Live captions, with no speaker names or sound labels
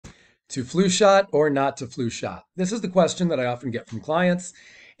To flu shot or not to flu shot? This is the question that I often get from clients.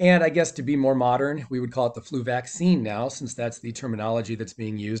 And I guess to be more modern, we would call it the flu vaccine now, since that's the terminology that's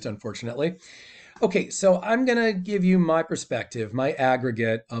being used, unfortunately. Okay, so I'm going to give you my perspective, my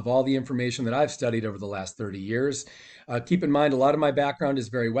aggregate of all the information that I've studied over the last 30 years. Keep in mind, a lot of my background is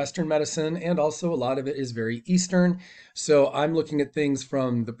very Western medicine, and also a lot of it is very Eastern. So I'm looking at things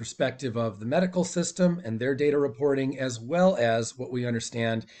from the perspective of the medical system and their data reporting, as well as what we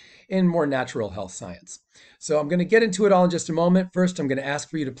understand in more natural health science. So I'm going to get into it all in just a moment. First, I'm going to ask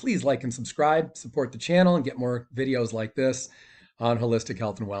for you to please like and subscribe, support the channel, and get more videos like this on holistic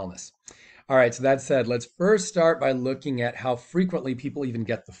health and wellness. All right, so that said, let's first start by looking at how frequently people even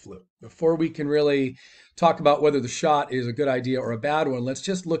get the flu. Before we can really talk about whether the shot is a good idea or a bad one, let's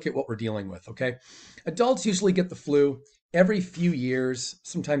just look at what we're dealing with, okay? Adults usually get the flu every few years,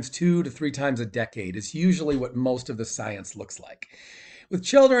 sometimes 2 to 3 times a decade is usually what most of the science looks like. With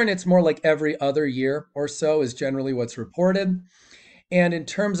children, it's more like every other year or so is generally what's reported. And in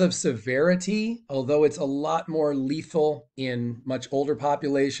terms of severity, although it's a lot more lethal in much older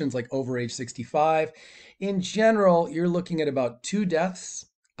populations like over age 65, in general, you're looking at about 2 deaths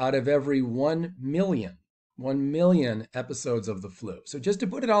out of every 1 million episodes of the flu. So just to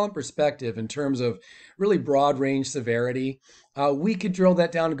put it all in perspective in terms of really broad range severity, we could drill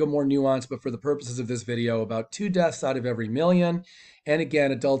that down and go more nuanced, but for the purposes of this video, about 2 deaths out of every million. And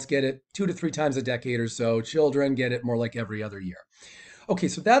again, adults get it 2 to 3 times a decade or so. Children get it more like every other year. Okay,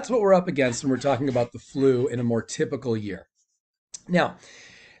 so that's what we're up against when we're talking about the flu in a more typical year. Now,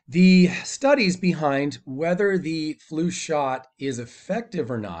 the studies behind whether the flu shot is effective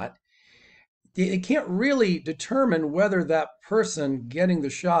or not, it can't really determine whether that person getting the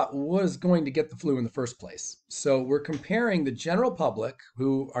shot was going to get the flu in the first place. So we're comparing the general public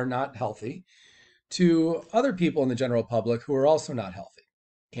who are not healthy to other people in the general public who are also not healthy.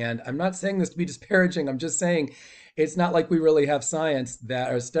 And I'm not saying this to be disparaging. I'm just saying it's not like we really have science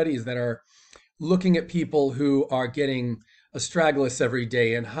that are studies that are looking at people who are getting astragalus every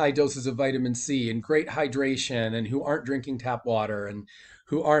day and high doses of vitamin C and great hydration and who aren't drinking tap water and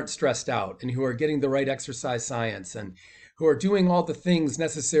who aren't stressed out and who are getting the right exercise science and who are doing all the things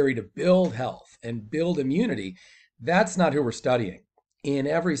necessary to build health and build immunity. That's not who we're studying. In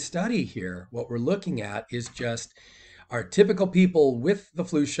every study here, what we're looking at is just are typical people with the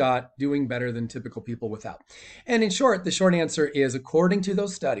flu shot doing better than typical people without? And in short, the short answer is according to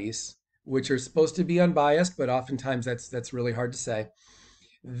those studies, which are supposed to be unbiased, but oftentimes that's really hard to say,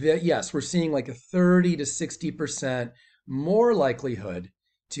 that yes, we're seeing like a 30 to 60% more likelihood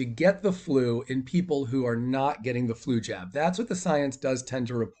to get the flu in people who are not getting the flu jab. That's what the science does tend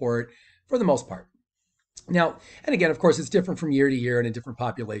to report for the most part. Now, and again, of course, it's different from year to year and in different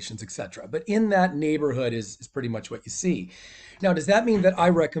populations, et cetera. But in that neighborhood is pretty much what you see. Now, does that mean that I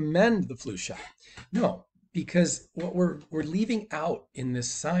recommend the flu shot? No, because what we're leaving out in this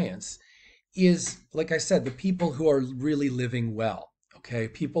science is, like I said, the people who are really living well, okay?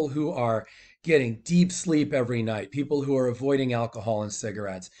 People who are getting deep sleep every night, people who are avoiding alcohol and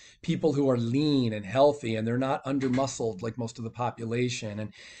cigarettes, people who are lean and healthy and they're not under-muscled like most of the population,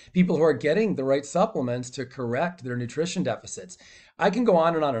 and people who are getting the right supplements to correct their nutrition deficits. I can go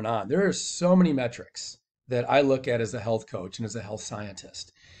on and on and on. There are so many metrics that I look at as a health coach and as a health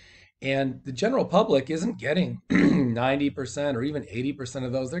scientist. And the general public isn't getting 90% or even 80%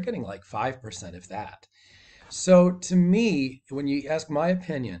 of those. They're getting like 5%, if that. So to me, when you ask my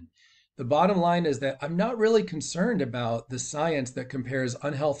opinion, the bottom line is that I'm not really concerned about the science that compares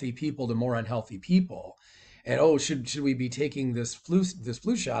unhealthy people to more unhealthy people. And oh, should we be taking this flu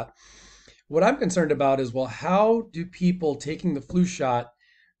shot? What I'm concerned about is, well, how do people taking the flu shot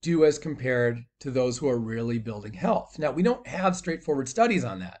do as compared to those who are really building health? Now, we don't have straightforward studies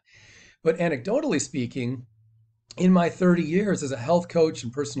on that. But anecdotally speaking, in my 30 years as a health coach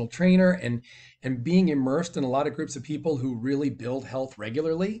and personal trainer and being immersed in a lot of groups of people who really build health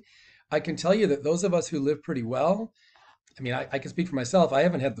regularly, I can tell you that those of us who live pretty well, I mean, I can speak for myself. I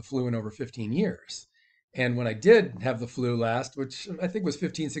haven't had the flu in over 15 years. And when I did have the flu last, which I think was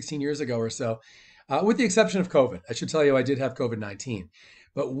 15, 16 years ago or so, with the exception of COVID, I should tell you I did have COVID-19.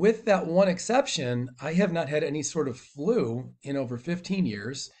 But with that one exception, I have not had any sort of flu in over 15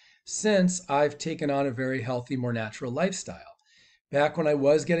 years since I've taken on a very healthy, more natural lifestyle. Back when I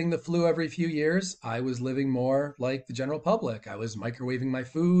was getting the flu every few years, I was living more like the general public. I was microwaving my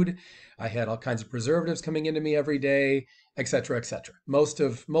food. I had all kinds of preservatives coming into me every day, et cetera, et cetera. Most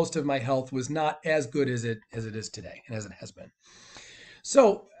of my health was not as good as it is today and as it has been.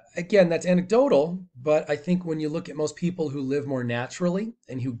 So Again, that's anecdotal, but I think when you look at most people who live more naturally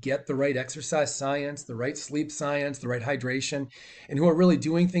and who get the right exercise science, the right sleep science, the right hydration, and who are really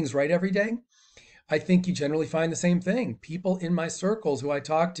doing things right every day, I think you generally find the same thing. People in my circles who I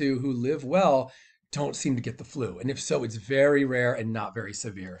talk to who live well don't seem to get the flu. And if so, it's very rare and not very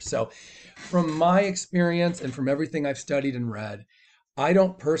severe. So, from my experience and from everything I've studied and read, I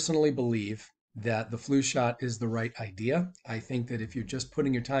don't personally believe that the flu shot is the right idea. I think that if you're just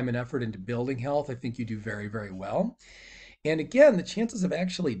putting your time and effort into building health, I think you do very, very well. And again, the chances of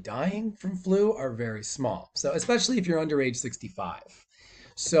actually dying from flu are very small. So, especially if you're under age 65.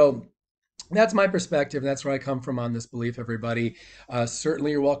 So, that's my perspective. That's where I come from on this belief, everybody.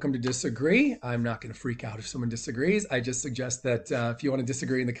 Certainly, you're welcome to disagree. I'm not going to freak out if someone disagrees. I just suggest that if you want to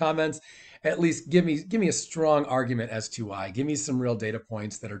disagree in the comments, at least give me a strong argument as to why. Give me some real data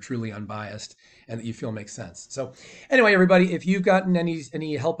points that are truly unbiased and that you feel make sense. So, anyway, everybody, if you've gotten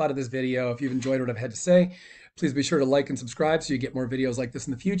any help out of this video, if you've enjoyed what I've had to say, please be sure to like and subscribe so you get more videos like this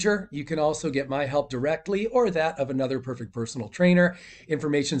in the future. You can also get my help directly or that of another perfect personal trainer.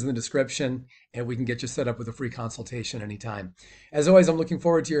 Information's in the description, and we can get you set up with a free consultation anytime. As always, I'm looking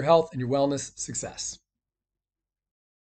forward to your health and your wellness success.